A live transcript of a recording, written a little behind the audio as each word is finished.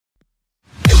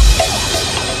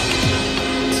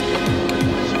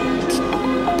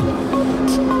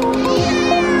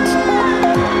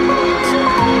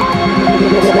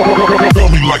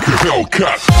me like a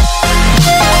Hellcat.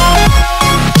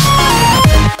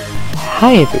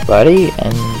 Hi everybody,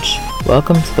 and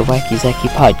welcome to the Wacky Zachy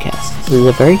podcast. This is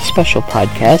a very special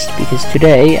podcast because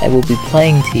today I will be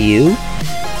playing to you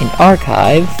an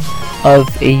archive of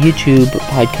a YouTube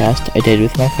podcast I did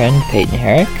with my friend Peyton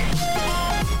Herrick.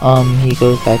 He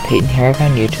goes by Peyton Herrick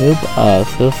on YouTube.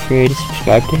 Feel free to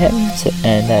subscribe to him,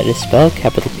 and that is spelled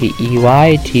capital Peyton,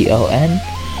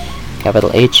 capital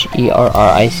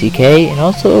Herrick, and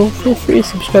also feel free to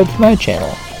subscribe to my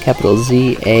channel, capital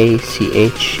Zachy,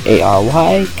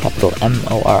 capital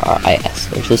Morris.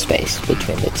 There's a space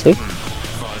between the two.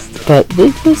 But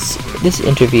this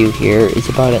interview here is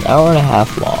about an hour and a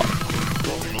half long.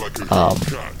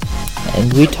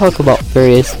 And we talk about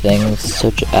various things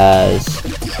such as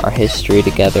our history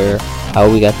together, how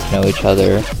we got to know each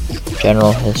other,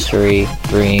 general history,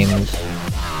 dreams,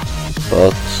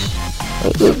 books.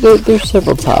 There's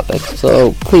several topics,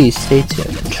 so please stay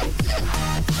tuned.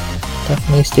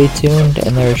 Definitely stay tuned,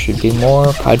 and there should be more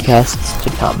podcasts to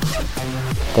come.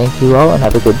 Thank you all, and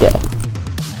have a good day.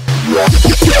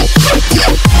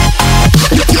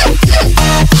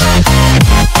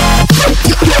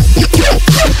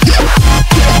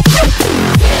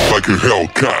 Like a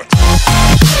Hellcat.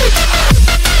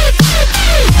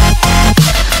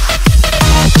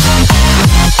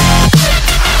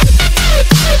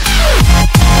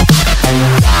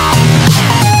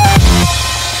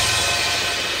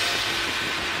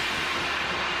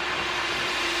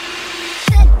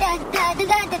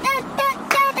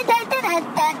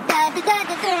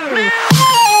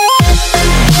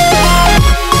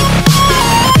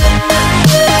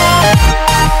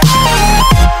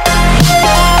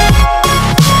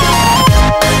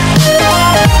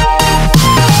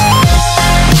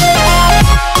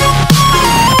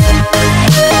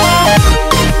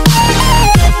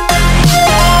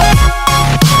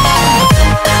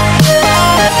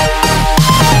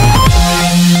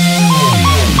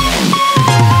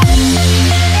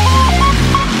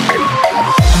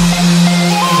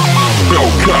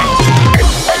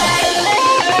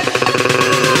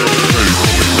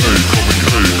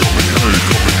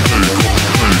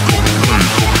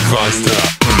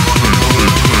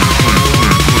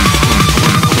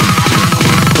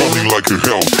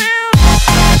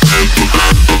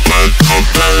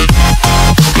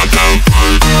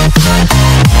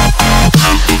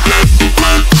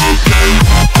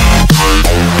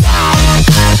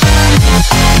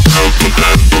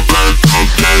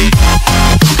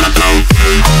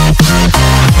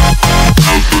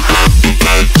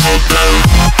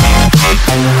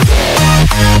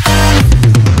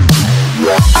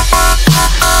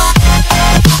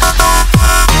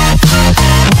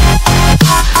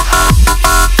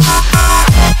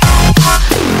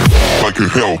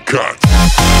 Hellcat.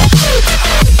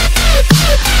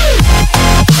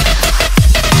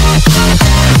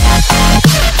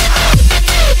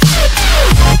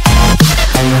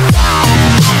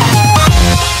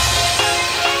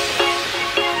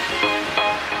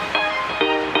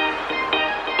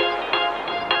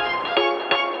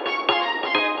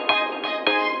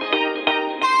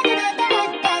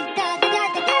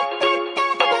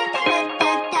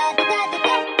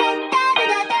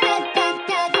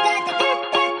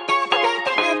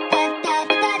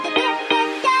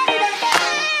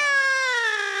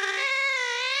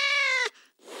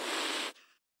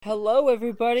 Hello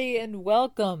everybody, and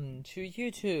welcome to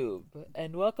YouTube,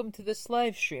 and welcome to this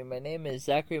live stream. My name is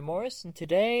Zachary Morris, and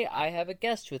today I have a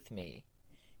guest with me.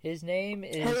 His name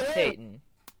is Peyton.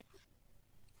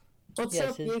 What's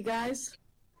up, you guys?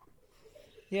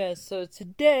 Yeah, so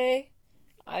today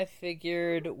I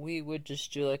figured we would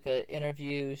just do like an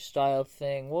interview style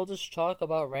thing. We'll just talk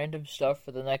about random stuff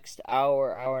for the next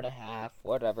hour, hour and a half,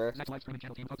 whatever. That's correct.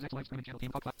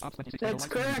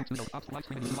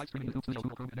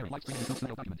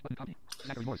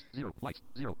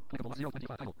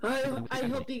 I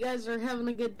hope you guys are having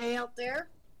a good day out there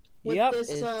with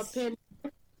this pin.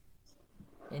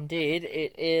 Indeed,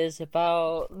 it is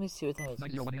about, let me see what time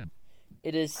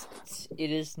it is.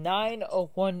 It is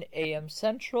 9:01 a.m.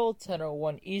 Central,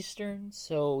 10:01 Eastern.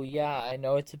 So yeah, I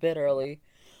know it's a bit early,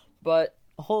 but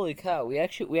holy cow, we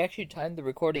actually timed the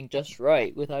recording just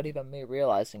right without even me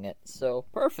realizing it. So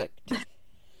perfect.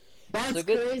 That's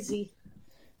crazy.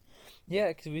 Yeah,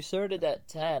 because we started at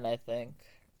 10, I think,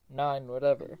 9,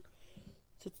 whatever.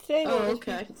 So today,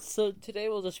 today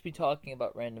we'll just be talking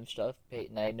about random stuff,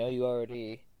 Peyton. I know you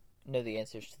already know the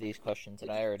answers to these questions,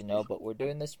 and I already know, but we're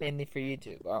doing this mainly for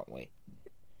YouTube, aren't we?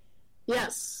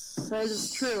 Yes, that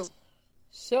is true.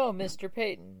 So, Mr.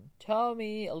 Peyton, tell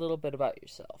me a little bit about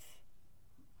yourself.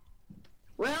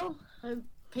 Well,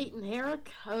 Peyton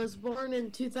Herrick. I was born in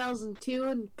 2002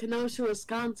 in Kenosha,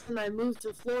 Wisconsin. I moved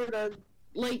to Florida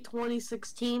late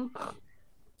 2016.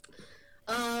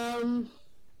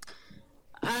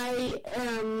 I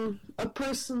am a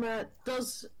person that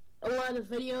does a lot of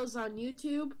videos on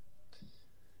YouTube,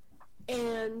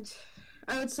 and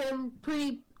I would say I'm a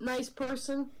pretty nice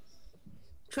person.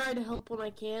 Try to help when I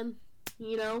can.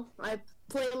 You know, I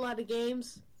play a lot of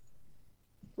games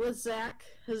with Zach.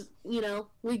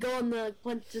 We go in the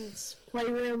Quentin's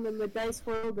playroom in the dice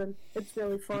world, and it's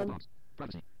really fun.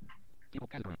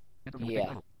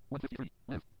 Yeah.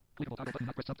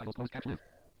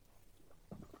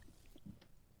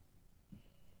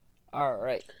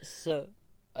 Alright, so,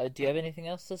 do you have anything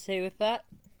else to say with that?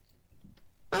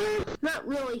 Not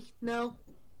really, no.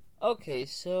 Okay,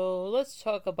 so let's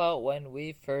talk about when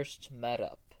we first met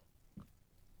up.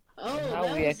 Oh, how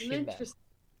that we was actually met.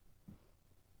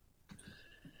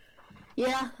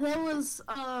 Yeah, that was,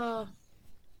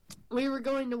 we were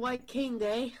going to White King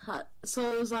Day,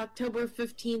 so it was October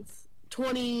 15th,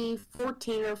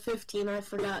 2014 or 15, I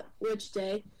forgot which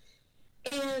day.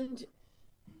 And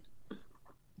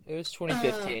it was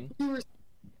 2015.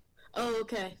 Oh,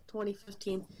 okay,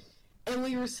 2015. And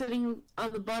we were sitting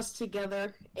on the bus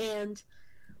together, and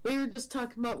we were just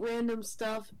talking about random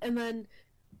stuff. And then,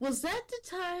 was that the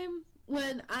time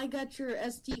when I got your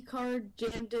SD card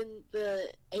jammed in the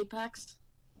Apex?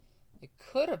 It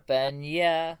could have been,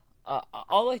 yeah.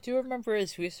 All I do remember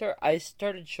is I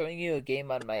started showing you a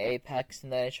game on my Apex,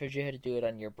 and then I showed you how to do it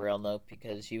on your Braille note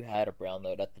because you had a Braille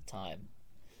note at the time.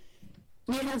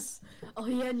 Yes. Oh,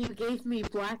 yeah, and you gave me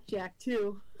Blackjack,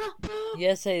 too.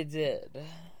 Yes, I did.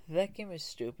 That game was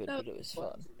stupid, but it was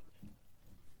fun.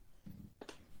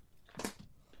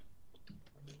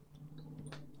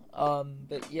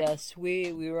 But yes,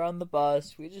 we were on the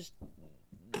bus.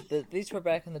 These were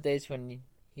back in the days when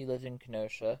he lived in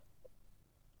Kenosha.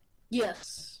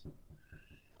 Yes.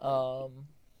 And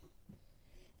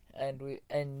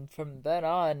from then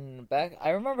on, I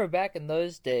remember back in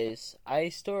those days, I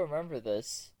still remember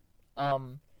this.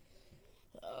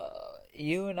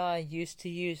 You and I used to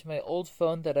use my old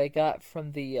phone that I got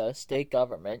from the state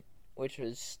government, which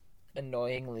was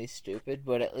annoyingly stupid,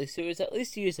 but it was at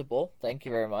least usable. Thank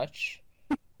you very much.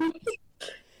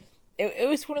 It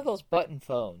was one of those button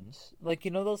phones, like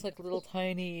those like little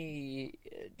tiny.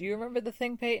 Do you remember the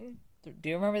thing, Peyton? Do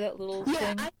you remember that little thing?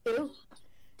 Yeah, I do.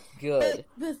 Good.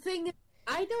 But the thing is,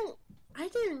 I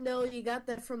didn't know you got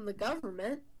that from the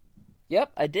government.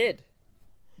 Yep, I did.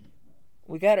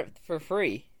 We got it for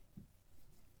free.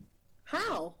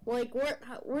 How? Like,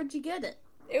 where'd you get it?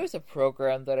 It was a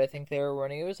program that I think they were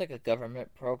running. It was like a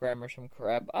government program or some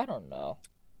crap. I don't know.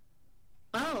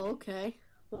 Oh, okay.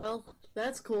 Well,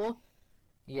 that's cool.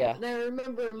 Yeah. And I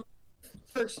remember my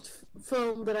first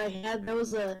phone that I had, that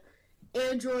was a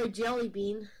Android Jelly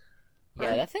Bean.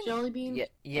 Yeah, that thing. Jelly Bean?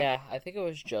 Yeah, I think it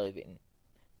was Jelly Bean.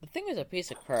 The thing was a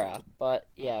piece of crap, but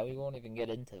yeah, we won't even get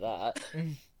into that.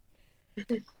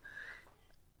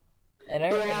 And I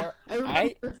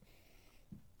remember...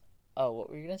 Oh, what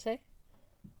were you gonna say?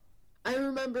 I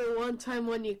remember one time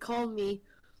when you called me,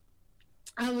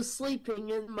 I was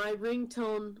sleeping and my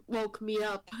ringtone woke me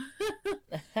up.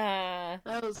 That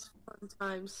was fun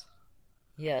times.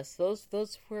 Yes, those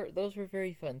were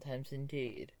very fun times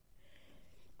indeed.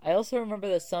 I also remember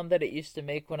the sound that it used to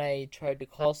make when I tried to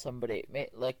call somebody.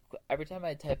 Like every time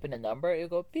I type in a number, it would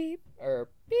go beep or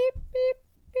beep beep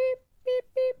beep beep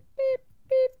beep beep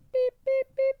beep beep beep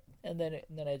beep, and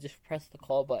then I just press the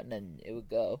call button and it would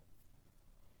go.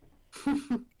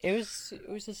 It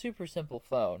was a super simple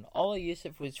phone. All I used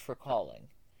it was for calling.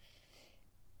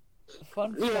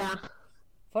 Fun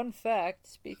fact,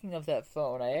 speaking of that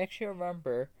phone, I actually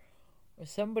remember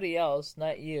somebody else,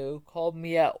 not you, called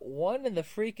me at 1 in the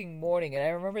freaking morning, and I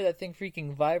remember that thing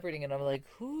freaking vibrating, and I'm like,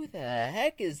 who the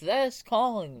heck is this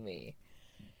calling me?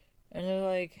 And they're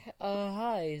like,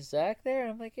 hi, is Zach there?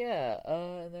 And I'm like, yeah.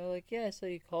 And they're like, yeah, so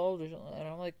you called or something. And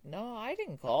I'm like, no, I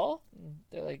didn't call. And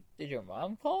they're like, did your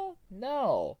mom call?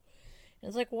 No. And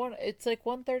it's like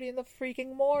 1:30 in the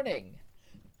freaking morning.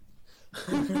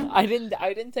 I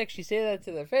didn't actually say that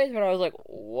to their face, but I was like,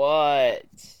 what?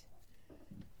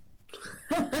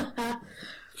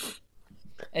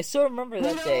 I still remember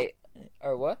that day.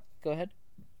 Or what? Go ahead.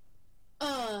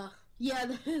 Yeah,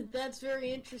 that's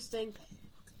very interesting.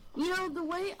 You know, the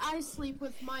way I sleep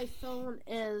with my phone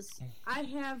is I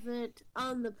have it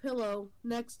on the pillow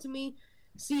next to me.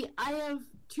 See, I have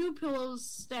 2 pillows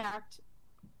stacked,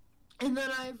 and then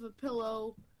I have a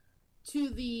pillow to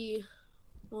the,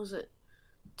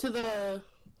 to the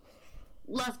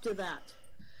left of that.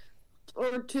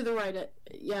 Or to the right,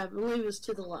 I believe it's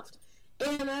to the left.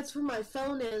 and that's where my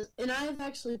phone is. And I've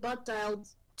actually butt dialed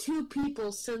 2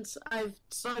 people since I've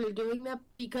started doing that,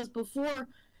 because before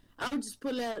I would just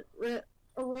put it at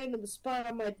a random spot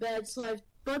on my bed. So I've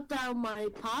butt dialed my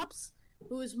pops,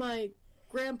 who is my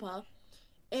grandpa,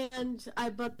 and I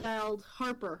butt dialed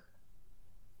Harper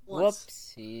once.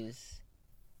 Whoopsies.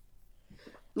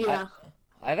 Yeah.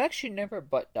 I've actually never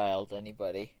butt dialed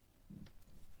anybody.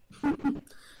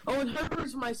 Oh, and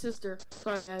Harper's my sister.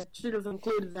 Sorry, I should have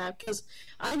included that, because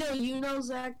I know you know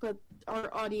Zach, but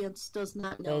our audience does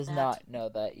not know Does that. not know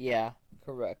that. Yeah,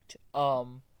 correct.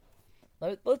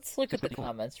 Let's look at the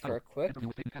comments for a quick.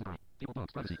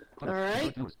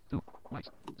 Alright.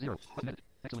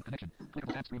 Excellent connection.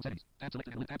 Clickable tab stream settings. Tab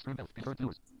selected and tab stream bell. Confirmed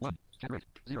viewers. 1. Chat rate.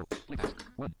 0. Play task.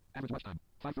 1. Average watch time.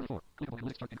 534. Clickable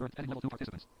analytics chart. Concurrent heading level 2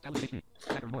 participants. Talented HV.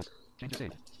 Background noise. Change of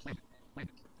save. Link.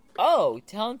 Oh,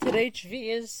 Talented HV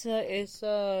is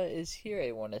here,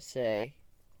 I want to say.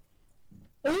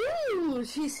 Ooh,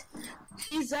 she's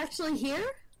actually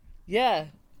here? Yeah,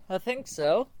 I think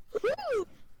so. Ooh.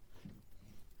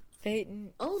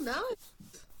 Peyton. Oh, no.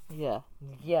 Yeah.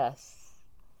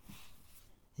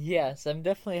 Yes, I'm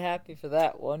definitely happy for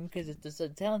that one, because it's just a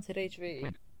Talented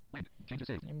HV. Change of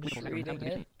save. I'm just reading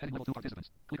it. Heading level 2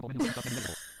 participants. Clickable menu.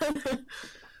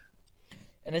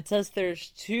 And it says there's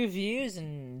 2 views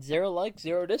and 0 likes,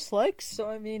 0 dislikes, so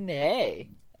I mean, hey.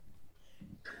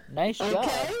 Nice job.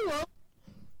 Okay, well,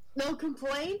 no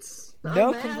complaints.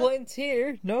 No complaints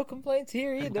here. No complaints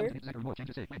here either.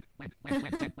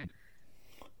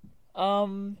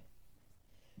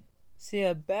 So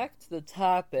yeah, back to the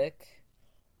topic.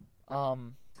 What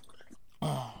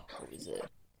is it?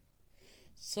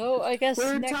 So I guess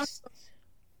next.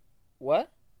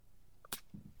 What?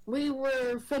 We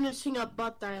were finishing up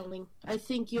butt dialing. I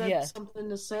think you had something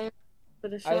to say.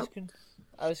 I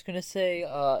was gonna say,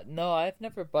 no, I've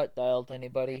never butt dialed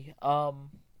anybody.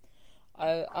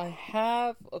 I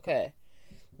have, okay.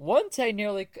 Once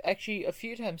actually a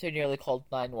few times I nearly called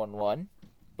 911,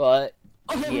 but,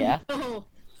 yeah. No.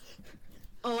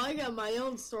 Oh, I got my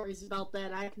own stories about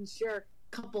that. I can share a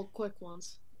couple quick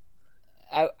ones.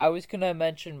 I was gonna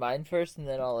mention mine first, and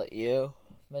then I'll let you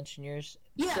mention yours.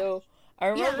 Yeah. So, I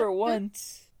remember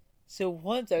once I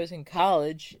was in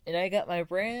college, and I got my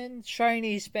brand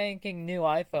shiny spanking new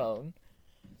iPhone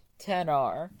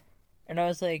 10R, and I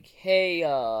was like, hey,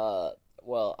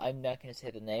 well, I'm not gonna say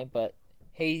the name, but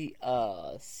hey,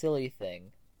 silly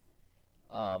thing.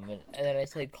 And then I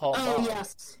said, call mom. Oh,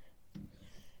 yes.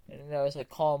 And then I was like,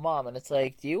 call mom, and it's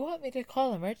like, do you want me to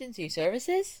call emergency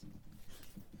services?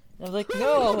 And I was like,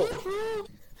 no.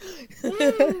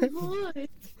 Oh, boy.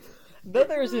 Then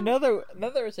there was another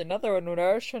one when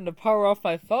I was trying to power off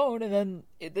my phone, and then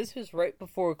this was right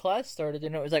before class started,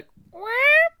 and it was like,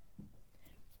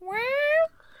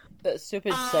 that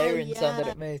stupid siren sound that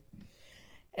it made.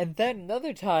 And then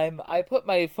another time, I put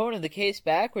my phone in the case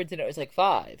backwards, and it was like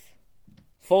 5,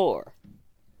 4,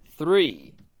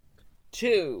 3,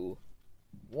 2,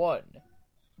 1,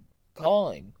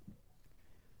 calling.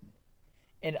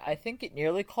 And I think it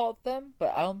nearly called them,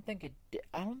 but I don't think it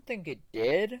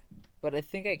did. But I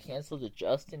think I canceled it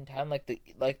just in time. Like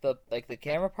the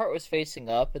camera part was facing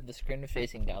up and the screen was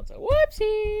facing down. So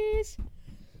whoopsies.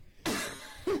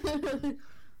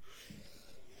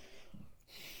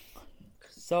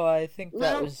 So I think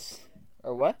that was,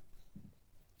 or what?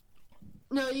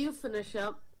 No, you finish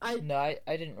up. I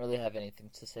didn't really have anything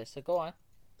to say. So go on.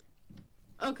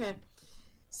 Okay,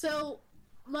 so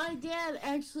my dad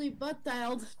actually butt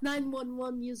dialed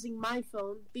 911 using my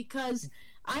phone because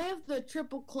I have the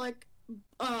triple click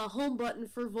home button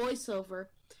for voiceover,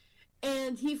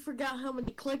 and he forgot how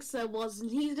many clicks that was,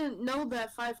 and he didn't know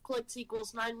that 5 clicks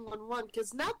equals 911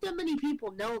 because not that many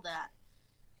people know that.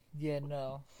 Yeah,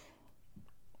 no.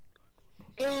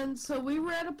 And so we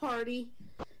were at a party,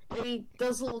 and he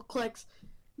does little clicks,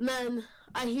 and then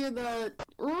I hear the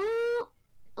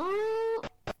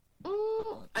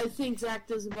I think Zach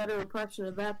does a better impression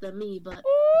of that than me, but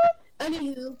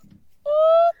anywho,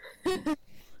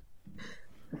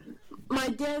 my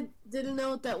dad didn't know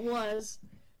what that was,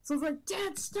 so I was like,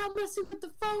 Dad, stop messing with the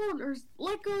phone, or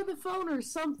let go of the phone, or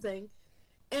something.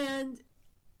 And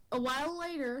a while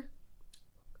later,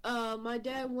 my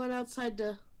dad went outside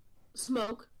to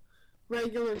smoke,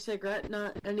 regular cigarette,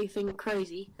 not anything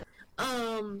crazy,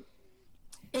 and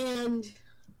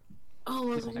what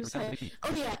was I going to say?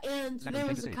 Oh, yeah, and there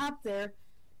was a cop there,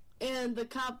 and the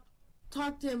cop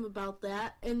talked to him about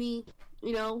that, and he,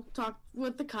 talked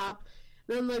with the cop.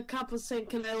 Then the cop was saying,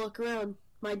 can I look around?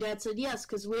 My dad said yes,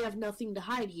 because we have nothing to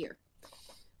hide here.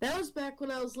 That was back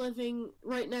when I was living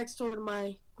right next door to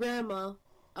my grandma,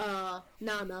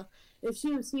 Nana. If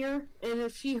she was here, and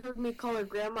if she heard me call her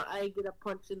grandma, I'd get a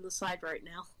punch in the side right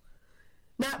now.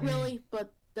 Not really,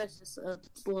 but that's just a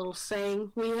little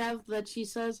saying we have that she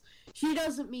says. She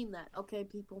doesn't mean that, okay,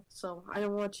 people? So I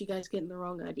don't want you guys getting the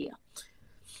wrong idea.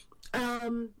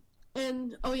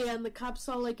 And, oh yeah, and the cops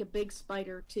saw, like, a big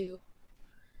spider, too.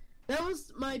 That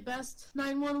was my best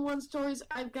 911 stories.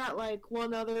 I've got, like,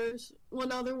 one other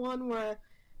one where,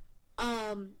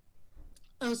 I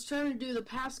was trying to do the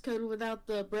passcode without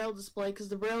the braille display, because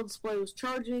the braille display was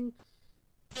charging,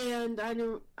 and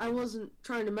I wasn't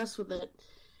trying to mess with it.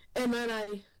 And then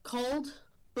I called,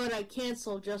 but I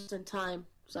canceled just in time.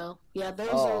 So, yeah, those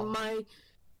are my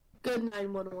good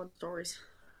 911 stories.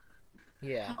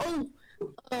 Yeah. Oh,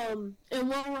 and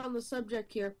while we're on the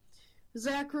subject here,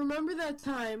 Zach, remember that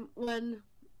time when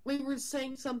we were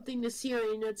saying something to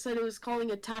Siri and it said it was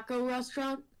calling a taco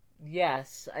restaurant?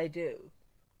 Yes, I do.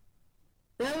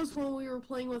 That was when we were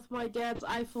playing with my dad's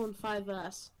iPhone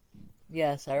 5S.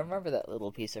 Yes, I remember that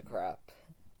little piece of crap.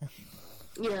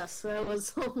 Yes, that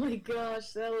was, oh my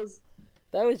gosh, that was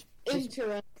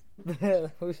interesting.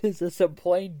 It was just a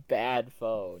plain bad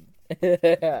phone.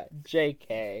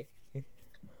 JK.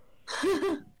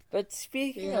 But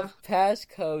speaking of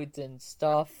passcodes and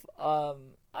stuff, I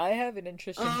have an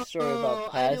interesting story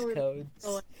about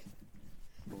passcodes.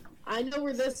 I know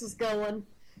where this is going.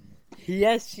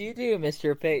 Yes, you do,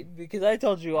 Mr. Peyton, because I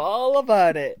told you all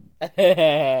about it.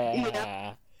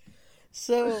 Yeah.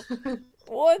 So,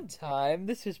 one time,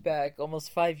 this was back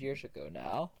almost 5 years ago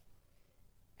now,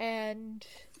 and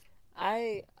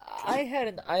I had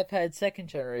an iPad second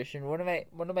generation,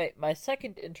 my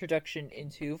second introduction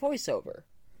into VoiceOver.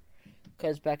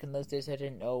 Because back in those days I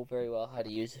didn't know very well how to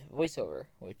use VoiceOver,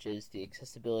 which is the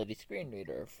accessibility screen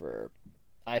reader for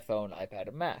iPhone, iPad,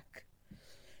 and Mac.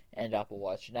 And Apple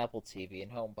Watch and Apple TV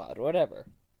and HomePod, whatever.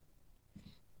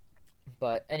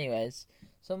 But anyways,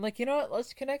 so I'm like, you know what,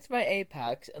 let's connect my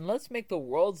Apex and let's make the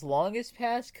world's longest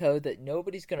passcode that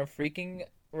nobody's gonna freaking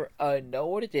know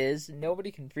what it is,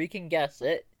 nobody can freaking guess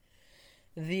it.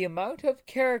 The amount of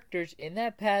characters in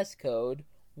that passcode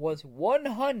was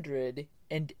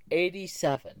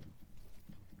 187.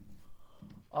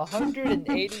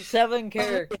 187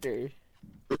 characters.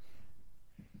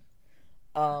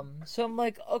 So I'm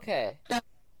like, okay.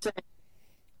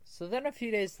 So then a few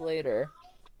days later,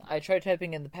 I tried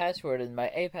typing in the password and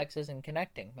my Apex isn't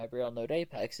connecting. My Braille Note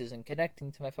Apex isn't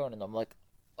connecting to my phone, and I'm like,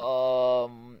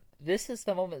 this is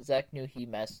the moment Zach knew he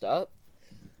messed up.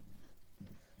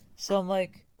 So I'm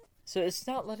like, so it's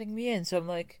not letting me in. So I'm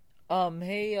like,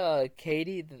 hey,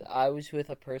 Katie, I was with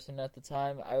a person at the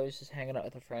time. I was just hanging out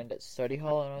with a friend at study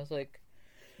hall, and I was like,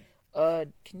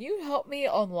 can you help me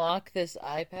unlock this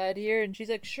iPad here? And she's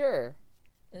like, sure.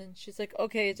 And she's like,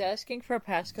 okay, it's asking for a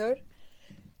passcode.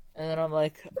 And then I'm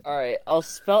like, alright, I'll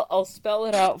spell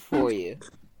it out for you.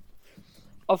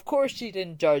 Of course she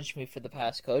didn't judge me for the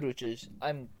passcode, which is,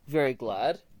 I'm very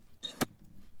glad.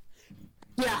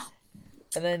 Yeah.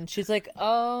 And then she's like,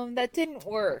 that didn't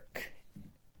work.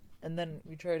 And then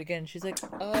we tried again. She's like,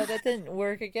 that didn't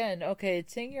work again. Okay,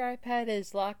 it's saying your iPad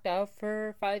is locked out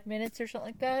for 5 minutes or something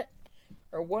like that.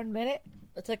 Or 1 minute.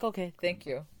 It's like, okay, thank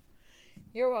you.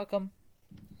 You're welcome.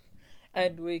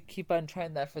 And we keep on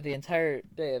trying that for the entire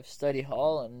day of study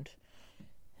hall, and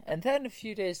then a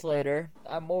few days later,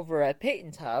 I'm over at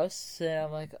Peyton's house, and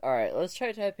I'm like, alright, let's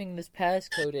try typing this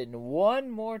passcode in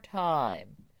one more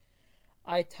time.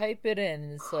 I type it in,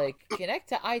 and it's like, connect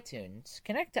to iTunes.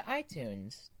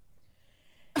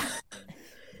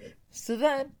 So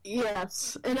then...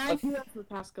 Yes, and I do have the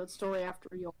passcode story after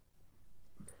you.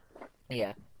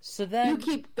 Yeah, so then... You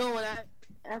keep going.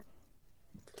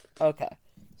 Okay.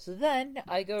 So then,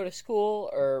 I go to school,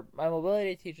 or my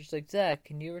mobility teacher's like, Zach,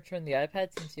 can you return the iPad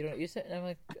since you don't use it? And I'm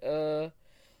like,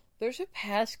 there's a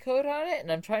passcode on it,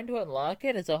 and I'm trying to unlock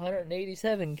it. It's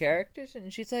 187 characters,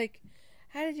 and she's like,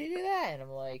 how did you do that? And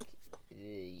I'm like,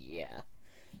 yeah.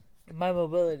 My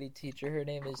mobility teacher, her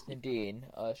name is Nadine.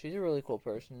 She's a really cool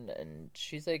person, and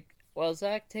she's like, well,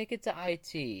 Zach, take it to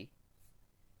IT.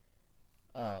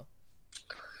 Oh.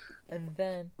 And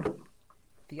then...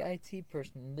 the IT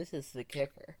person, this is the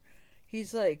kicker.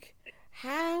 He's like,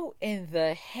 how in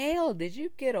the hell did you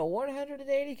get a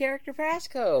 180 character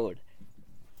passcode?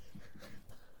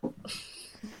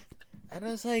 And I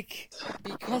was like,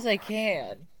 because I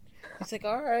can. He's like,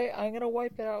 alright, I'm gonna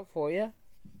wipe it out for you.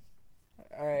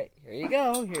 Alright, here you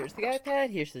go. Here's the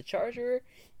iPad, here's the charger.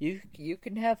 You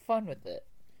can have fun with it.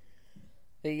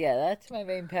 But yeah, that's my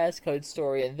main passcode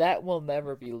story, and that will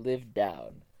never be lived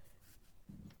down.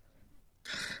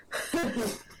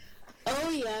 Oh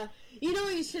yeah, you know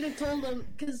what you should have told him,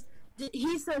 because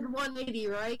He said 180,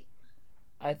 right?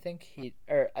 I think it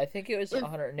was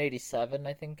 187.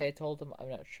 I think I told him. I'm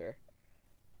not sure.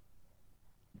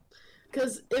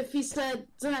 Because if he said,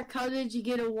 Zach, how did you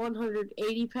get a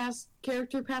 180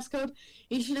 character passcode?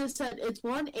 He should have said, it's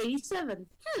 187.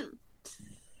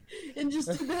 And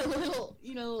just did that little,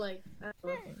 like, I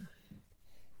don't know.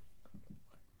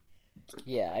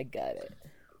 Yeah, I got it.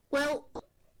 Well,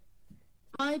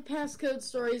 my passcode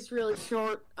story is really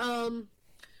short.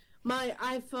 My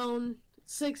iPhone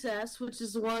 6S, which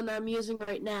is the one I'm using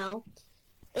right now,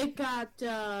 it got,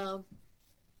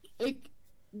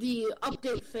 the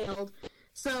update failed.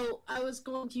 So I was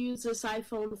going to use this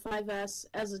iPhone 5S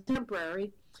as a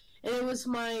temporary, and it was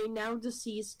my now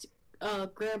deceased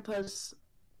grandpa's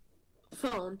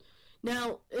phone.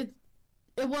 Now, it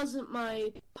wasn't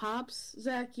my pops,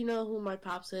 Zach, you know who my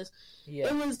pops is. Yeah.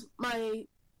 It was my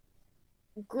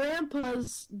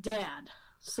grandpa's dad.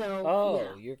 So,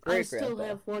 oh, your great-grandpa. I still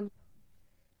have one.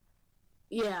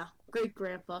 Yeah,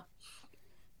 great-grandpa.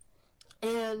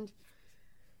 And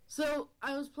so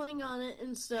I was playing on it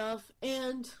and stuff,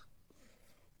 and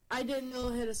I didn't know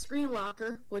it had a screen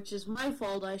locker, which is my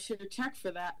fault. I should have checked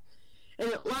for that. And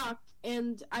it locked,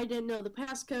 and I didn't know the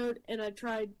passcode, and I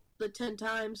tried the 10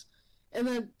 times, and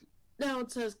then now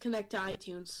it says connect to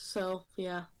iTunes. So,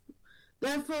 yeah.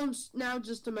 That phone's now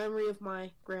just a memory of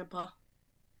my grandpa.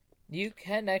 You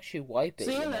can actually wipe it,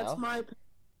 so, yeah, you know? that's my...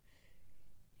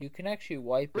 You can actually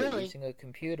wipe it using a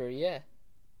computer, yeah.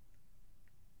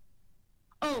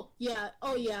 Oh, yeah,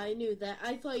 I knew that.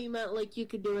 I thought you meant, like, you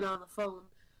could do it on the phone.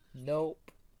 Nope.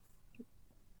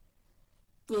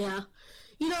 Yeah.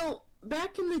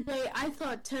 Back in the day, I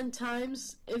thought 10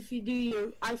 times, if you do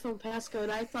your iPhone passcode,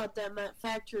 I thought that meant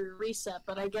factory reset,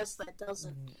 but I guess that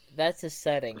doesn't. That's a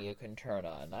setting you can turn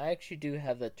on. I actually do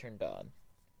have that turned on.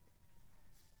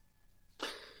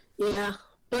 Yeah.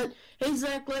 But, hey,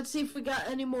 Zach, let's see if we got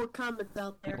any more comments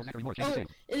out there. Oh, and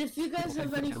if you guys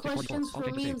have any questions for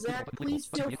me and Zach, please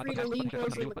feel free to leave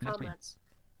those in the comments.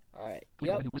 Alright,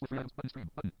 yep.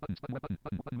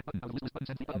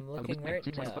 I'm looking right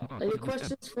now. Any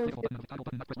questions for me?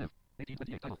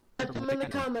 Put them in the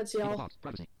comments, y'all.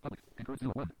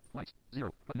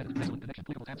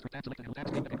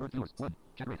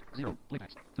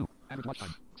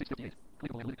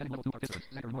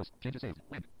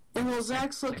 And while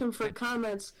Zach's looking for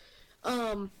comments,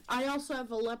 I also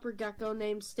have a leopard gecko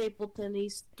named Stapleton.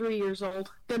 He's 3 years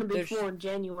old. Gonna be 4 in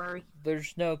January.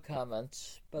 There's no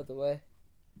comments, by the way.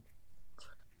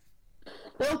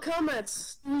 No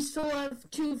comments. Do we still have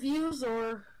 2 views,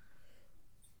 or?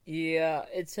 Yeah,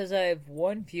 it says I have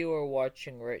 1 viewer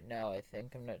watching right now, I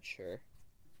think. I'm not sure.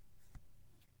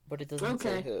 But it doesn't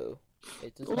say who.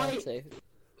 It does not say who.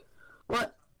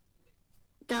 What?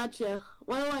 Gotcha.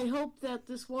 Well, I hope that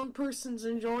this one person's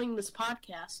enjoying this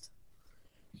podcast.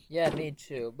 Yeah, me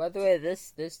too. By the way,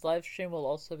 this live stream will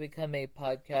also become a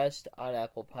podcast on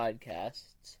Apple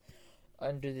Podcasts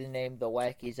under the name The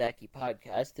Wacky Zachy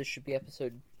Podcast. This should be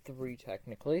episode 3,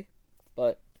 technically.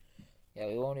 But, yeah,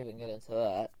 we won't even get into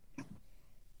that.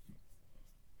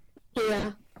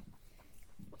 Yeah.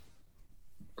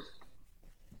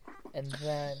 And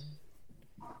then,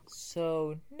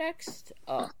 so, next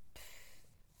up.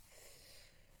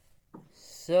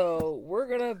 So, we're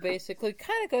gonna basically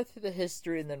kind of go through the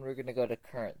history and then we're gonna go to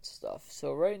current stuff.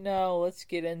 So, right now, let's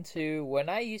get into when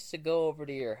I used to go over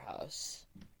to your house.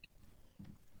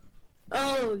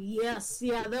 Oh, yes.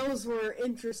 Yeah, those were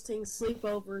interesting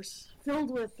sleepovers. Filled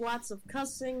with lots of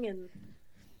cussing and,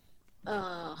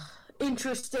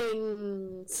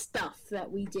 interesting stuff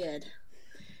that we did.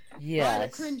 Yes. A lot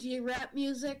of cringy rap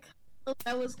music.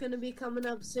 That was gonna be coming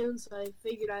up soon, so I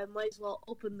figured I might as well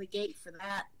open the gate for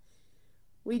that.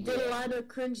 We did a lot of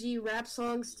cringy rap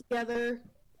songs together.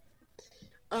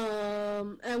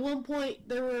 At one point,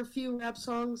 there were a few rap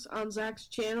songs on Zach's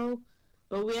channel,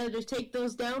 but we had to take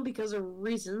those down because of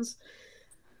reasons.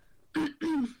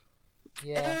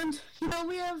 Yeah. And,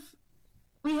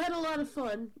 we had a lot of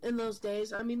fun in those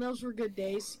days. I mean, those were good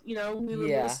days. We would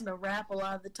listen to rap a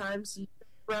lot of the times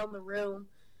around the room.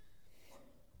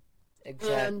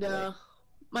 Exactly. And,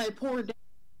 my poor dad,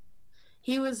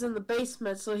 he was in the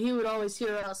basement, so he would always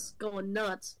hear us going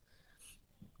nuts.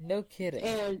 No kidding.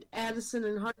 And Addison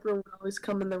and Harper would always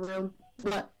come in the room.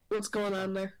 What's going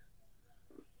on there?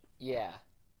 Yeah.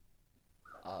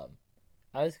 I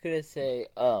was gonna say,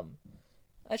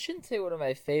 I shouldn't say one of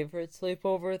my favorite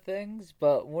sleepover things,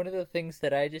 but one of the things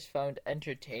that I just found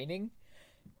entertaining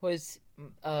was,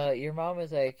 your mom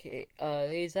was like,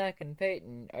 hey Zach and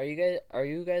Peyton, are you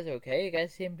guys okay? You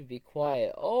guys seem to be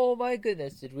quiet. Oh my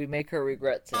goodness, did we make her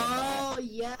regret saying that? Oh,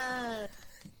 yeah.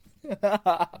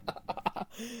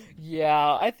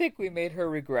 Yeah, I think we made her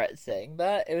regret saying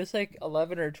that. It was like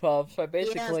 11 or 12, so I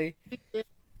basically... Yes.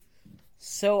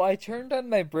 So I turned on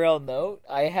my Braille note,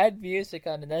 I had music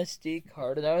on an SD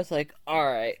card, and I was like,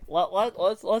 alright,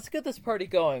 let's get this party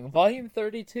going. Volume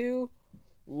 32,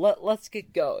 let's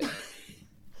get going.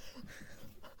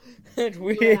 And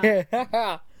we...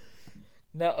 Yeah.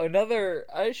 Now,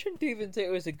 I shouldn't even say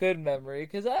it was a good memory,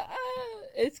 because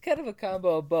it's kind of a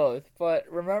combo of both, but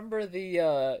remember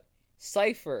the,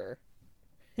 Cypher?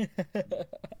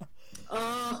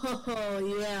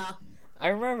 Oh, yeah. I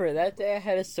remember that day I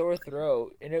had a sore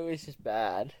throat, and it was just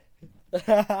bad.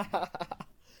 Yeah.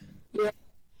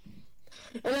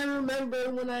 And I remember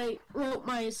when I wrote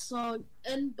my song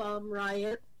N-Bomb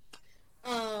Riot,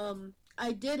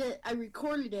 I did it, I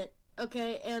recorded it,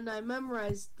 okay, and I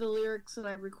memorized the lyrics and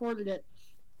I recorded it.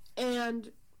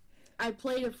 And I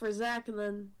played it for Zach, and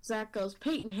then Zach goes,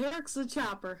 Peyton Herrick's the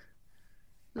chopper.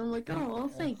 And I'm like, oh, well,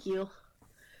 thank you.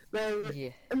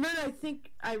 Yeah. And then I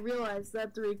think I realized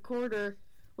that the recorder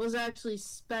was actually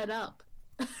sped up.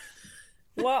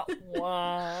 What?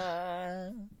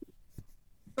 What?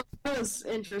 That was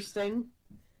interesting.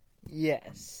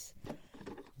 Yes.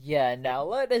 Yeah, now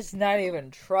let us not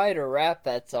even try to rap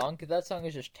that song, because that song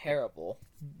is just terrible.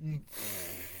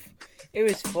 It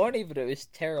was funny, but it was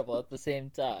terrible at the same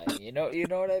time. You know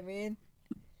what I mean?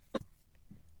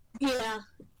 Yeah.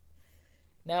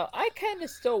 Now, I kind of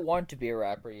still want to be a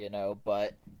rapper,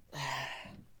 but...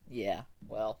 yeah,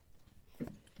 well...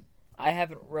 I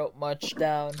haven't wrote much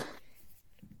down.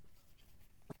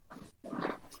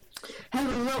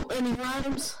 Haven't wrote any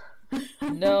rhymes?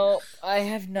 No, I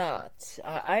have not.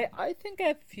 I think I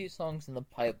have a few songs in the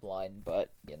pipeline, but,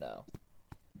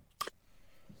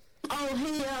 Oh,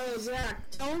 hey, Zach,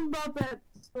 tell him about that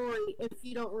story. If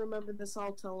you don't remember this,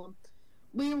 I'll tell him.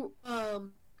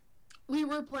 We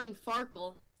were playing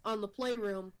Farkle on the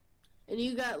playroom, and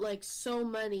you got, like, so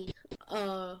many,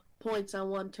 points on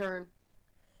one turn.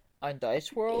 On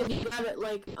Dice World? And you got it,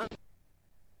 like, no,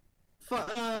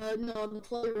 on the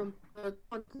playroom.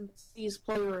 Quantum's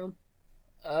playroom.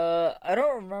 I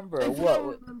don't remember. If you What?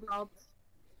 don't remember,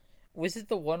 Was it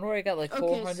the one where I got, like, Okay,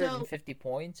 450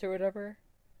 points or whatever?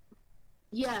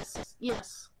 Yes. Yeah,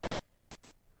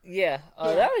 Yeah.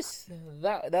 that was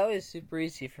super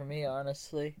easy for me,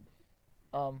 honestly.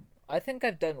 I think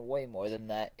I've done way more than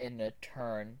that in a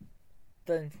turn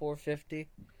than 450.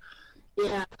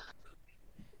 Yeah.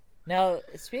 Now,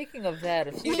 speaking of that,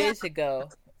 a few Yeah. days ago,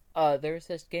 there was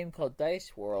this game called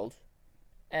Dice World,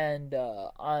 and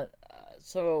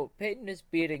so Peyton is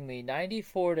beating me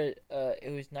 94 to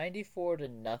it was 94 to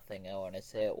nothing. I want to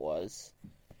say it was.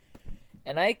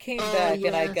 And I came back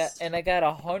yes. and I got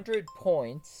 100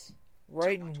 points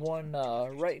right in one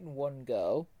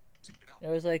go. And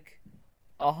it was like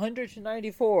 100 to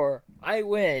 94. I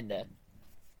win.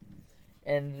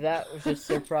 And that was just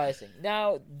surprising.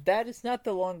 Now, that is not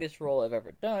the longest roll I've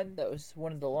ever done. That was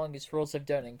one of the longest rolls I've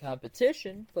done in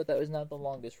competition, but that was not the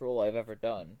longest roll I've ever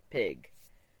done. Pig.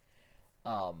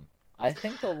 I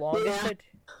think the longest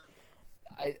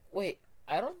I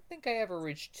don't think I ever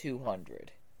reached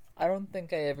 200. I don't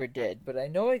think I ever did, but I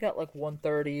know I got like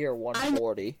 130 or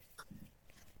 140.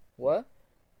 What?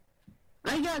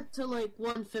 I got to like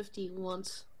 150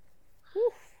 once.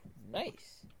 Whew,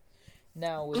 nice.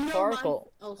 Now with You know Farkle...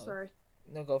 Oh, sorry.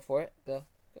 No, go for it. Go.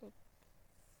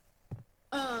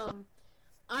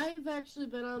 I've actually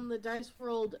been on the Dice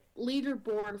World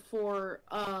leaderboard for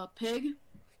Pig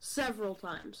several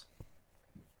times.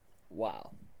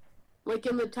 Wow. Like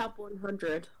in the top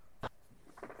 100.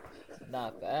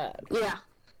 Not bad. Yeah.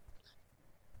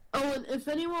 Oh, and if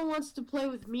anyone wants to play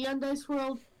with me on Dice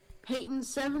World,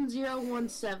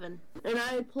 Peyton7017. And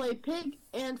I play Pig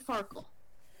and Farkle.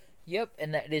 Yep,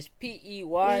 and that is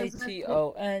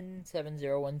Peyton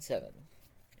 7017.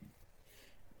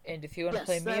 And if you want to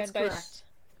play me on Dice... Correct.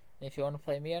 If you want to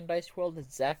play me on Dice World,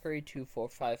 it's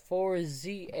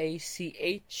Zachary2454,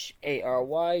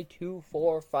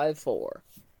 ZACHARY2454.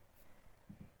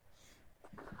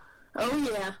 Oh,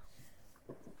 yeah.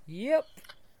 Yep.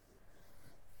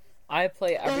 I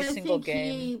play every single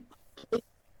game.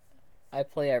 I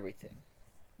play everything.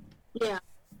 Yeah.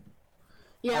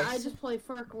 Yeah, I just play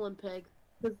Farkle and Pig.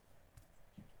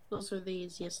 Those are the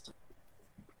easiest.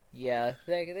 Yeah,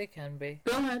 they can be.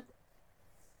 Go ahead.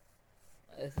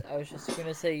 I was just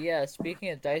gonna say, yeah, speaking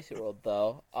of Dice World,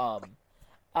 though, I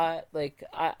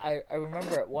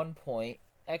remember at one point,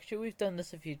 actually we've done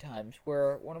this a few times,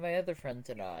 where one of my other friends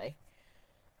and I,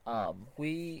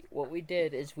 what we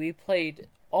did is we played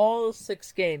all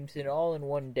 6 games all in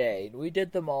one day. We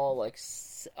did them all,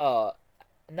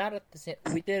 not at the same.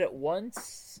 We did it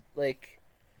once,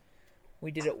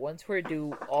 we did it once where we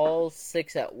do all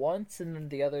 6 at once, and then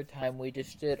the other time we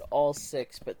just did all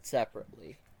 6 but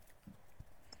separately.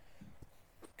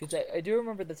 Because I do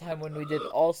remember the time when we did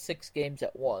all 6 games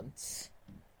at once.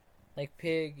 Like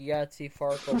Pig, Yahtzee,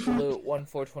 Farkle, Blue, 1,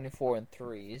 4, 24, and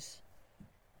 3s.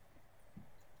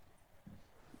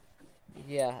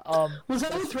 Yeah, Was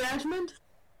that with Rashmond?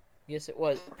 Yes, it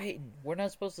was. Peyton, we're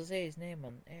not supposed to say his name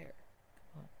on air.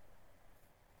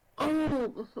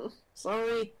 Oh,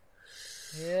 sorry.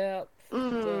 Yep.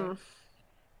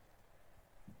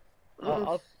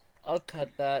 I'll cut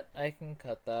that. I can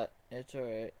cut that. It's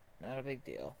alright. Not a big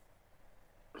deal.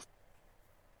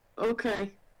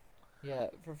 Okay. Yeah,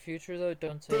 for future though,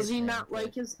 don't say Does his he name, not but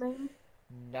like his name?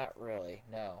 Not really,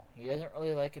 no. He doesn't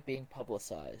really like it being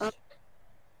publicized.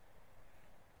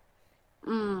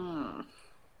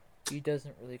 He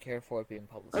doesn't really care for it being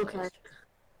publicized. Okay.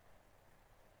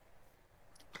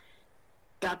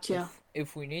 Gotcha.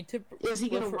 If we need to... Is he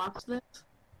gonna watch this?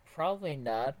 Probably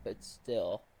not, but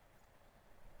still.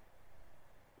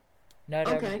 Not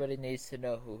Okay. everybody needs to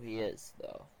know who he is,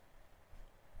 though.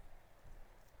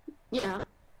 Yeah.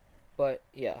 But,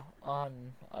 yeah,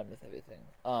 on with everything.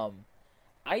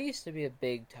 I used to be a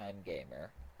big-time gamer,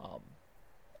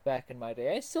 back in my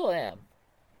day. I still am.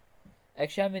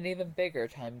 Actually, I'm an even bigger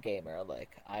time gamer.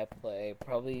 Like, I play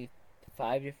probably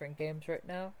 5 different games right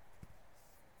now.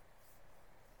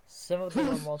 Some of them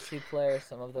are multiplayer,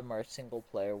 some of them are single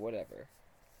player, whatever.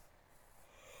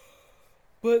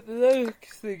 But the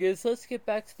next thing is, let's get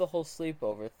back to the whole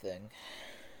sleepover thing.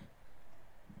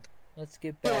 Let's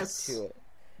get back to it.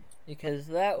 Because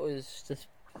that was just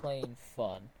plain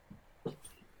fun.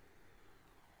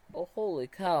 Oh, holy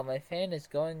cow, my fan is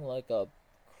going like a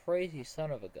crazy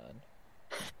son of a gun.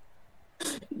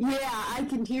 Yeah, I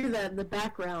can hear that in the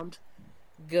background.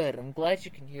 Good, I'm glad you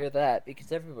can hear that,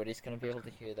 because everybody's gonna be able to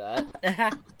hear that.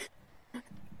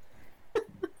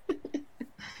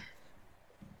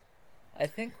 I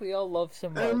think we all love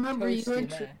some Toasty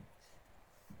Mac.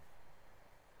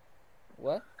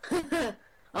 What?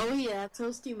 Oh yeah,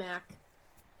 Toasty Mac.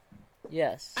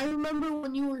 Yes. I remember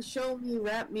when you were showing me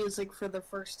rap music for the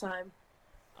first time.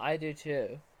 I do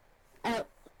too.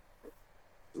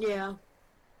 Yeah.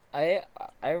 I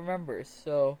remember,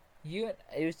 so it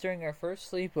was during our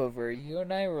first sleepover, you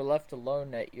and I were left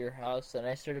alone at your house, and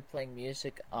I started playing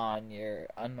music on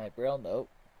my Braille note.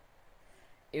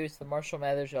 It was the Marshall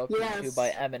Mathers LP 2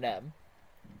 by Eminem.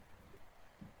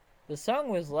 The song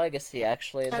was Legacy,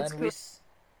 actually,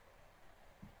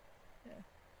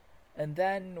 and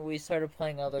then we started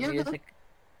playing other music.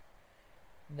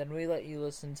 And then we let you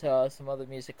listen to some other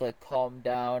music like Calm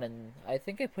Down, and I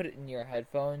think I put it in your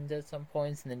headphones at some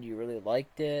points, and then you really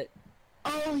liked it.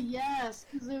 Oh yes,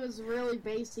 because it was really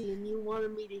bassy and you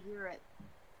wanted me to hear it.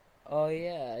 Oh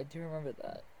yeah, I do remember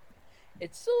that.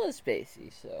 It still is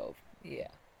bassy, so yeah.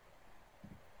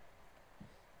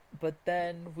 But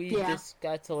then we just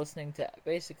got to listening to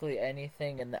basically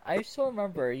anything, and I still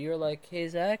remember you were like, "Hey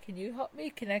Zach, can you help me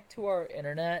connect to our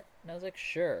internet?" And I was like,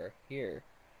 "Sure, here.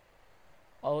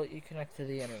 I'll let you connect to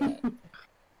the internet."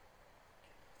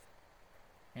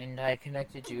 And I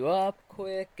connected you up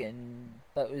quick, and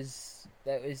that was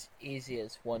easy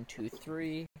as 1, 2,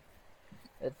 3.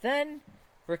 But then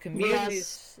for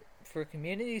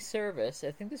community service,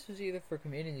 I think this was either for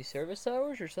community service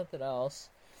hours or something else,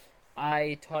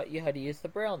 I taught you how to use the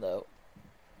Braille note.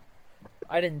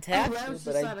 I didn't tax you,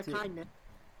 but I did. Out of kindness.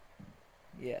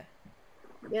 Yeah.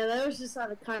 Yeah, that was just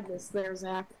out of kindness there,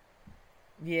 Zach.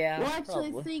 Yeah. Well,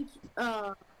 actually, probably.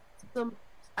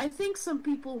 I think some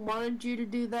people wanted you to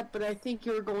do that, but I think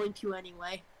you were going to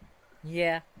anyway.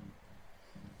 Yeah.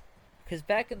 Because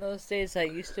back in those days, I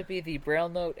used to be the Braille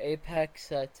Note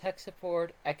Apex tech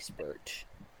support expert.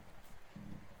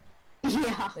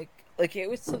 Yeah. Like it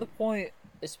was to the point,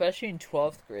 especially in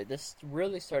 12th grade. This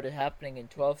really started happening in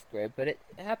 12th grade, but it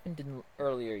happened in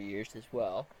earlier years as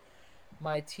well.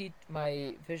 My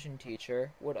vision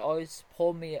teacher would always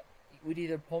would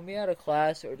either pull me out of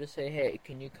class or just say, "Hey,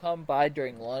 can you come by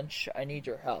during lunch? I need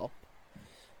your help."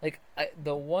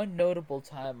 The one notable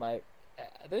time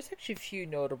there's actually a few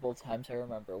notable times I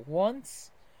remember. Once,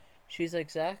 she's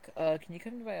like, "Zach, can you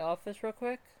come to my office real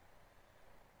quick?"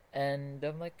 And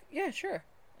I'm like, "Yeah, sure."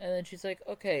 And then she's like,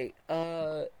 "Okay,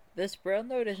 this Braille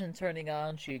note isn't turning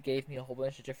on." She gave me a whole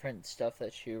bunch of different stuff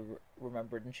that she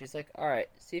remembered, and she's like, "Alright,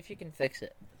 see if you can fix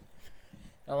it."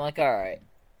 I'm like, "Alright."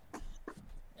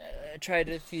 I tried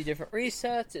a few different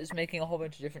resets. It was making a whole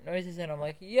bunch of different noises, and I'm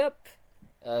like, "Yep,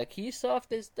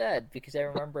 Keysoft is dead," because I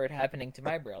remember it happening to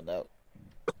my Braille note.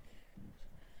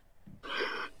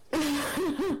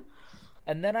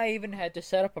 And then I even had to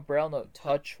set up a Braille Note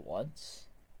Touch once.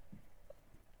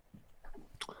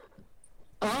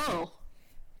 Oh.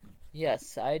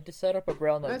 Yes, I had to set up a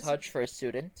Braille Note That's- Touch for a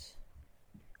student.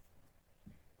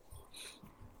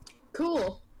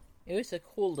 Cool. It was a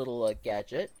cool little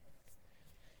gadget.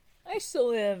 I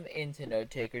still am into note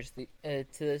takers to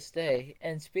this day.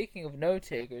 And speaking of note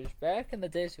takers, back in the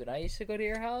days when I used to go to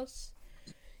your house,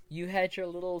 you had your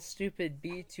little stupid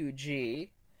B2G.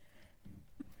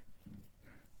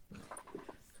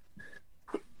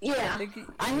 Yeah,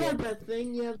 I yeah. had that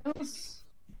thing. Yeah, that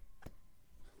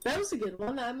was a good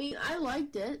one. I mean, I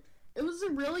liked it. It was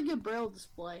a really good Braille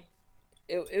display.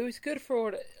 It was good for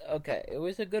what. Okay, it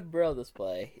was a good Braille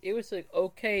display. It was like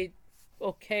okay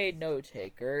note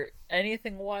taker.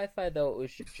 Anything Wi-Fi though, it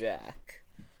was jack.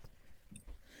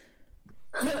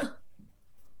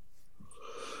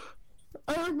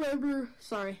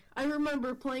 I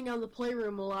remember playing on the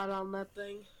playroom a lot on that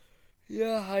thing.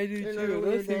 Yeah, I do In too.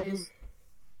 earlier days.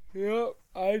 Yep,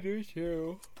 I do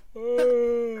too.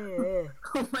 Oh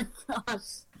my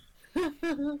gosh.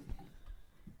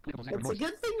 Clickable Zachy It's a noise.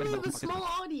 good thing we have a Clickable small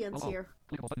participants. audience here.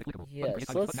 Clickable button, clickable. Yes,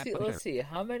 Button, let's button, see. button, Let's see.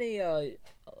 How many? Let's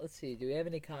see. Do we have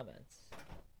any comments?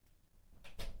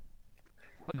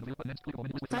 Button, button, next, clickable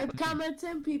menu, list, Type button, comments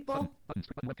in, people. button,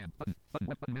 button, webcam, button,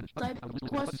 web button, manage, button, Type I would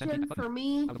list, question button, send, for button,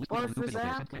 me I would list, or button, for clickable,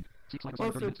 Zach send, claim. Seek slide, or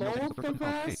receive, for urgent, zero, both the first of button,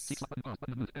 okay. us. Seek slide button, pause,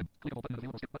 button, move, M. Clickable button,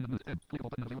 available, skip button, move, M. Clickable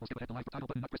button, available, skip, add the live, title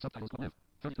button, not press subtitles, go live.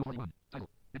 3241, title,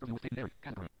 interview with Peyton Herrick,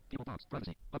 category, people box,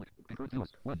 privacy, public, concurrent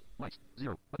viewers, 1, likes,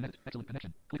 0, button edit, excellent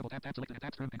connection, clickable tab, selected,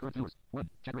 tab, screen, concurrent viewers, 1,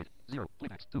 chat rate, 0,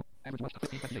 playbacks, 2, average watch,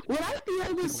 15.8. Would I be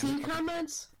able to see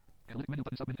comments? Analytic menu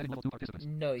button, submit, heading level 2 participants.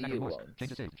 No, Zachy you voice, won't. change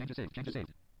to save, change to save, change to save.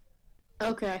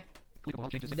 Okay. Clickable all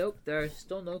changes. Nope, there are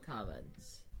still no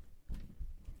comments.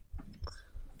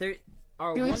 There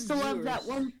are Do we one still have viewers. that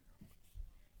one?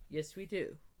 Yes, we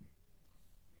do.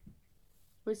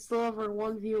 We still have our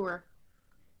one viewer.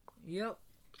 Yep.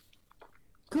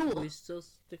 Cool. We still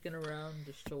sticking around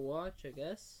just to watch, I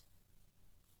guess.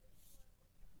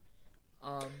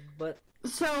 But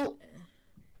So,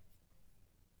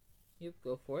 yep,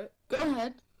 go for it. go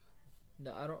ahead.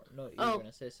 No, I don't know what you were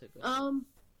gonna say. So go.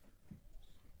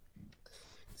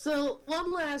 So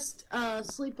one last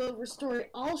sleepover story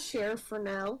I'll share for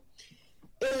now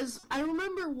is I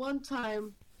remember one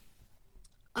time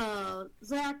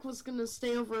Zach was gonna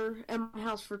stay over at my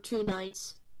house for 2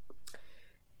 nights,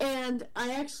 and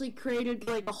I actually created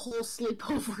like a whole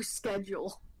sleepover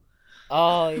schedule.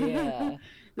 Oh yeah.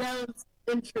 That was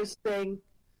interesting.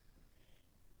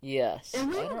 Yes. And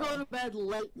we I would don't- go to bed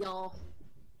late, y'all.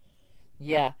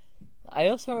 Yeah. I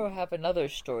also have another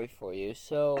story for you.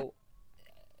 So,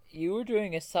 you were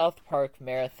doing a South Park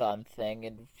marathon thing,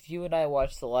 and you and I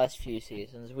watched the last few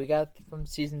seasons. We got from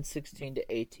season 16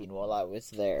 to 18 while I was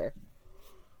there,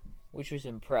 which was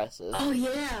impressive. Oh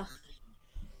yeah.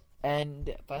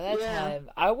 And by that Yeah.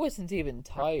 time, I wasn't even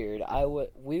tired.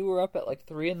 We were up at like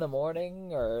 3 in the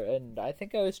morning, and I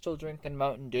think I was still drinking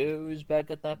Mountain Dews back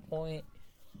at that point.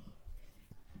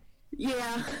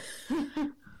 Yeah.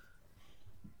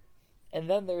 And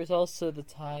then there was also the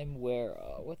time where,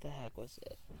 what the heck was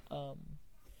it?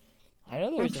 I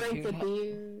know there We was a drank few the times.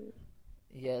 beer.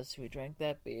 Yes, we drank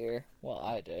that beer. Well,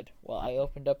 I did. Well, I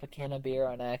opened up a can of beer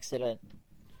on accident.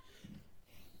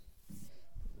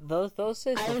 Those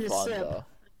days I were had a fun, sip. though.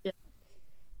 Yeah.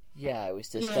 Yeah, it was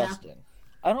disgusting.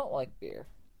 I don't like beer.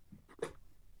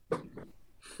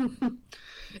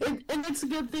 And it's a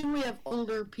good thing we have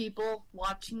older people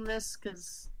watching this,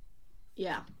 because,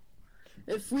 yeah.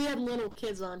 If we had little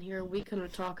kids on here, we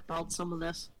couldn't talk about some of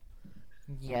this.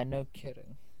 Yeah, no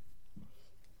kidding.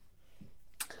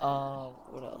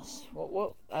 What else?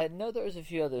 What? I know there was a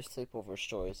few other sleepover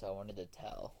stories I wanted to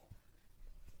tell.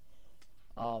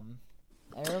 I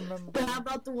remember. But how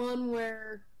about the one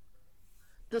where...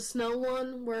 The snow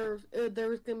one, where there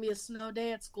was going to be a snow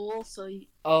day at school, so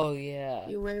Oh yeah.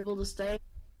 you were able to stay?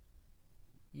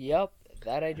 Yep,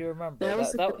 that I do remember. That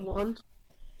was a good one.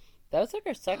 That was like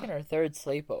our second or third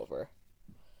sleepover.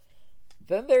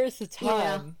 Then there was a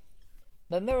time.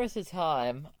 Then there was a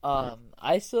time.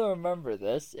 I still remember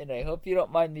this, and I hope you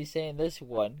don't mind me saying this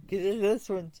one, because this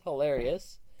one's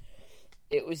hilarious.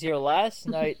 It was your last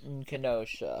night in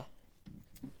Kenosha.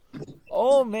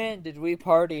 Oh man, did we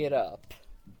party it up!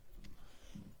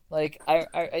 Like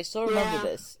I still remember Yeah.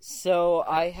 this. So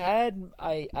I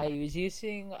was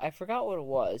using, I forgot what it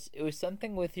was. It was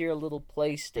something with your little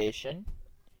PlayStation.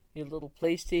 Your little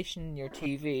PlayStation and your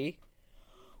TV.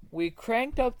 We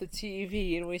cranked up the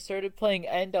TV and we started playing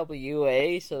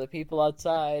NWA so the people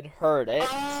outside heard it.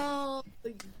 Oh,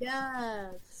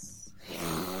 yes.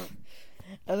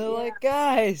 And they're like,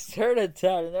 guys, turn it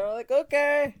down. And they're like,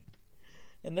 okay.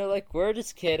 And they're like, we're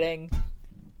just kidding.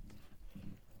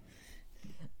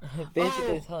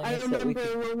 Basically telling us that we could...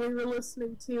 I remember when we were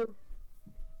listening to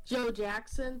Joe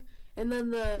Jackson, and then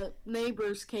the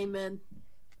neighbors came in.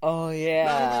 Oh,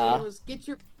 yeah. It was, get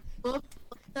your book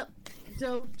up,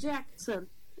 Joe Jackson.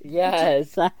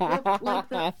 Yes. Like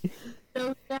that.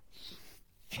 Joe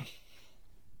Jackson.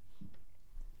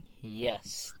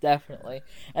 Yes, definitely.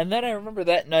 And then I remember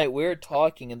that night we were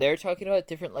talking, and they were talking about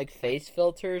different, like, face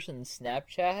filters and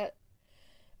Snapchat.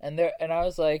 And I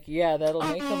was like, yeah, that'll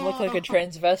make them look like a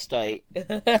transvestite.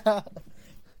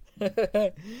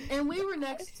 And we were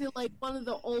next to, like, one of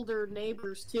the older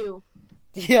neighbors, too.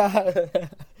 Yeah.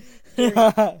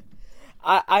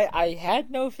 I had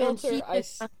no filter.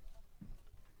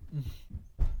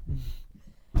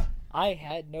 I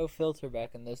had no filter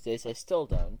back in those days. I still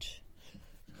don't.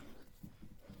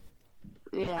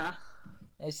 Yeah.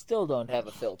 I still don't have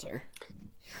a filter.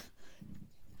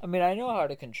 I mean, I know how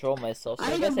to control myself, so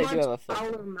I guess I do have a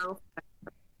filter. Mouth.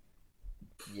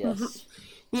 Yes.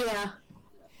 Yeah.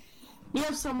 You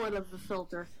have somewhat of a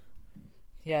filter.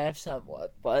 Yeah, I have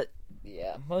somewhat, but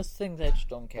yeah, most things I just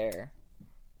don't care.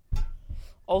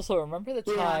 Also, remember the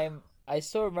time, I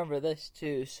still remember this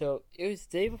too, so it was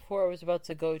the day before I was about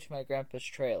to go to my grandpa's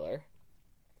trailer.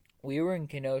 We were in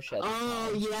Kenosha at the time.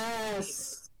 Oh,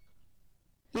 yes.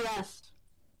 Yes.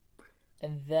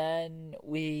 And then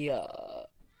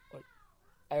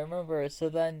I remember, so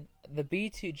then the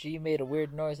B2G made a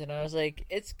weird noise, and I was like,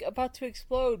 it's about to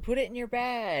explode, put it in your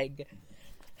bag.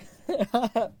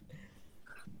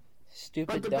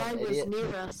 Stupid, dumb bag idiot. was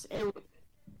near us.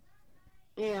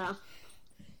 Yeah.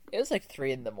 It was like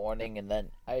 3 in the morning, and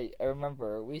then I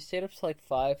remember we stayed up till like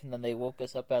 5, and then they woke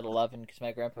us up at 11 because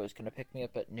my grandpa was going to pick me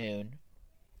up at noon,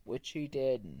 which he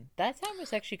did. And that time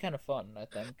was actually kind of fun, I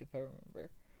think, if I remember.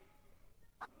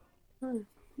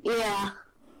 Yeah.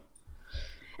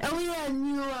 Oh yeah, and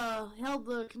you held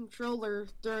the controller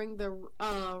during the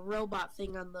robot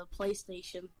thing on the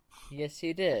PlayStation. Yes,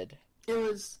 he did. It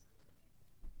was,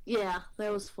 yeah,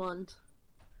 that was fun.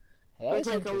 That it was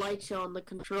like a light show on the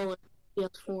controller,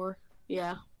 PS4.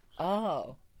 Yeah.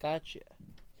 Oh, gotcha.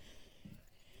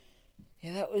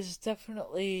 Yeah, that was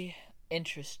definitely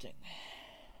interesting.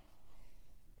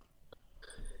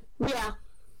 Yeah.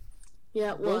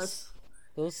 Yeah, it was.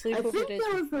 Those sleepover I think days.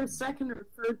 that was our second or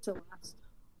third to last.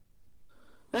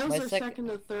 That was our second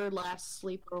or third last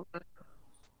sleepover.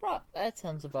 Bro, that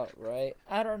sounds about right.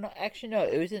 I don't know. Actually, no,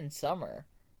 it was in summer.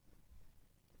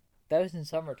 That was in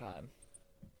summertime.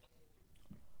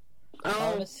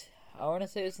 Oh. I want to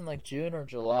say it was in like June or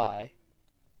July.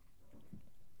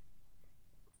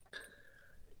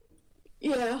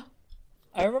 Yeah.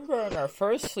 I remember on our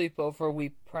first sleepover, we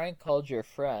prank called your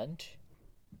friend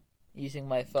using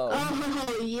my phone.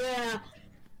 Oh, yeah.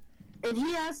 And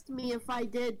he asked me if I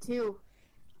did, too.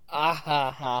 Ah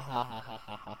ha ha ha ha ha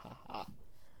ha ha ha.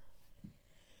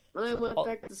 When I went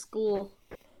back to school.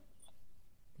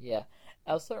 Yeah.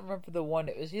 I also remember the one,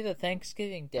 it was either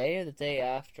Thanksgiving Day or the day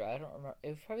after. I don't remember. It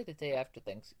was probably the day after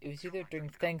Thanksgiving. It was either during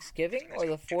Thanksgiving or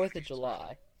the 4th of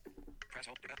July.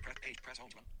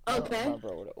 I don't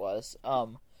remember what it was.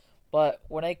 But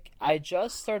when I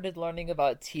just started learning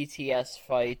about TTS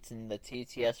fights and the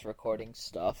TTS recording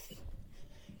stuff.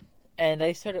 And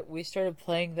we started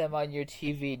playing them on your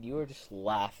TV, and you were just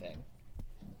laughing.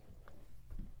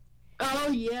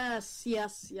 Oh, yes.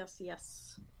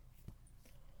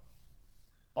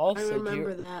 Also, I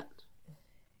remember that.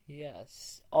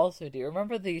 Yes. Also, do you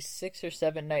remember the 6 or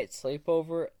 7 night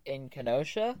sleepover in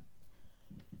Kenosha?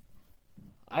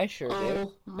 I sure do.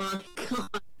 Oh, my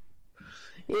God.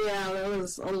 Yeah, that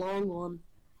was a long one.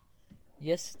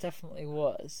 Yes, it definitely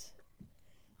was.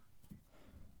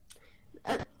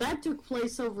 That took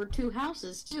place over 2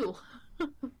 houses, too.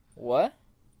 What?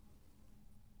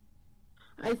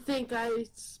 I think I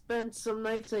spent some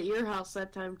nights at your house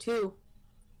that time, too.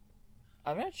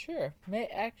 I'm not sure.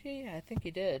 Actually, I think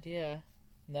you did, yeah.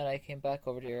 And then I came back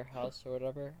over to your house or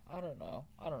whatever. I don't know.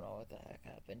 I don't know what the heck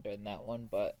happened during that one,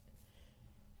 but...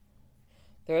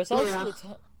 There was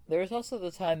also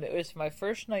the time it was my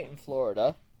first night in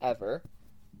Florida, ever.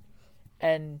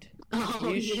 And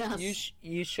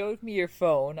you showed me your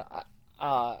phone.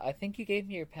 I think you gave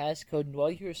me your passcode, and while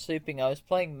you were sleeping, I was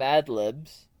playing Mad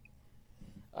Libs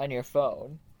on your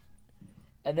phone.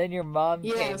 And then your mom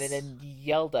came in and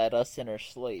yelled at us in her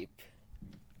sleep.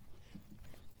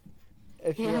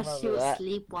 If you remember she was that.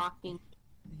 sleepwalking.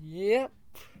 Yep.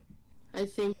 I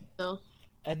think so.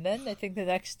 And then I think the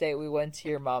next day we went to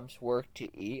your mom's work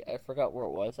to eat. I forgot where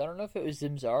it was. I don't know if it was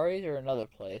Zimzari's or another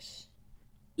place.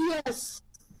 Yes.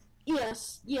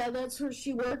 Yes, yeah, that's where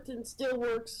she worked and still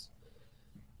works.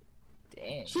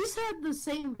 Dang. She's had the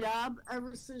same job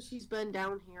ever since she's been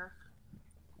down here.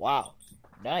 Wow.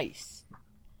 Nice.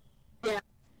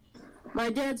 My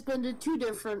dad's been to three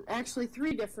different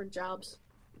jobs.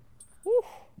 Whew.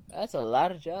 That's a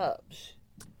lot of jobs.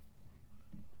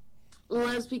 Well,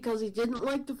 that's because he didn't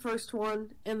like the first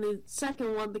one, and the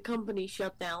second one, the company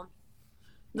shut down.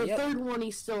 The third one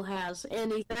he still has,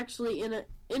 and he's actually in an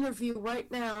interview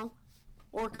right now,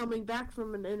 or coming back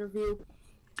from an interview,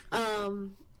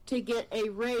 to get a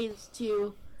raise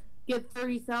to get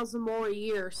 $30,000 more a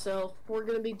year. So we're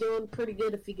gonna be doing pretty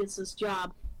good if he gets this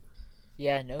job.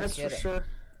 Yeah, no That's kidding. for sure.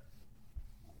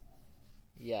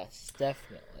 Yes,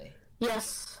 definitely.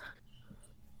 Yes.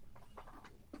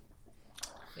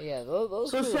 Yeah,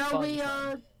 those So were shall fun we?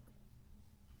 times.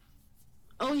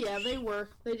 Oh yeah, they were.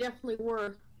 They definitely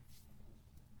were.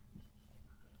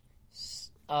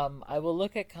 I will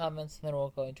look at comments and then we'll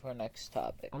go into our next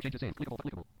topic. All changes saved.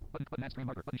 Clickable. Button, add screen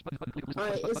marker. Button, clickable. All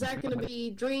right, is that going to be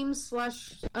dreams /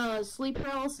 sleep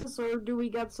paralysis, or do we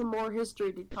got some more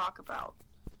history to talk about?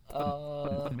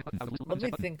 Let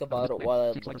me think about it while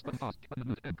I look.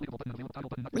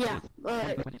 Yeah,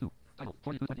 alright.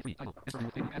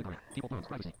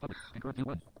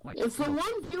 If the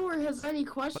one viewer has any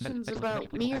questions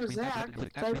about me or Zach,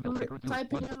 type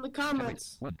it in the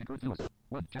comments.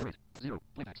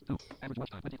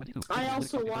 I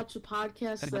also watch a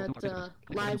podcast that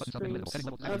live streams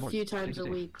a few times a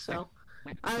week, so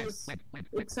I was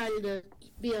excited to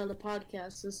be on the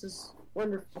podcast. This is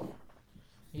wonderful.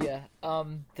 Yeah,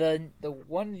 the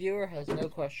one viewer has no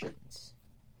questions.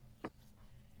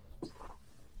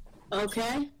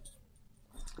 Okay.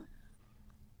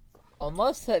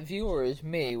 Unless that viewer is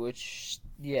me, which,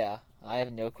 yeah, I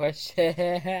have no questions.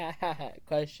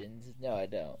 No, I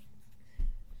don't.